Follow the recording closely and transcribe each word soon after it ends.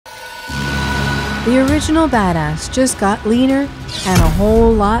The original badass just got leaner and a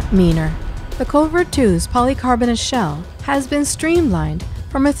whole lot meaner. The Covert 2's polycarbonate shell has been streamlined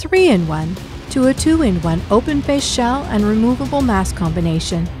from a 3-in-1 to a 2-in-1 open-face shell and removable mask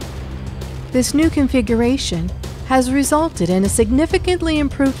combination. This new configuration has resulted in a significantly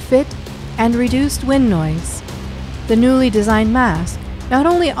improved fit and reduced wind noise. The newly designed mask not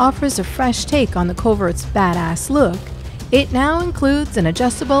only offers a fresh take on the Covert's badass look, it now includes an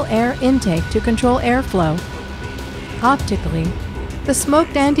adjustable air intake to control airflow. Optically, the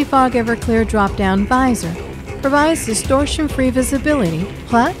smoked anti-fog Everclear drop-down visor provides distortion-free visibility,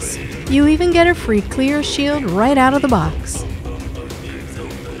 plus you even get a free clear shield right out of the box.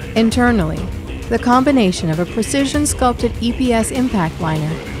 Internally, the combination of a precision-sculpted EPS impact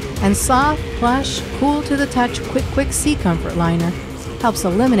liner and soft, plush, cool-to-the-touch Quick Sea Comfort liner helps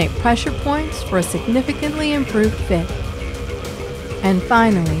eliminate pressure points for a significantly improved fit. And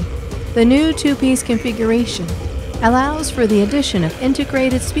finally, the new 2-piece configuration allows for the addition of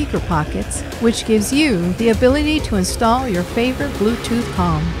integrated speaker pockets, which gives you the ability to install your favorite Bluetooth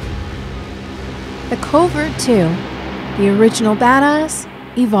comm. The Covert 2, the original badass,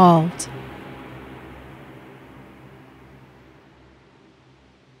 evolved.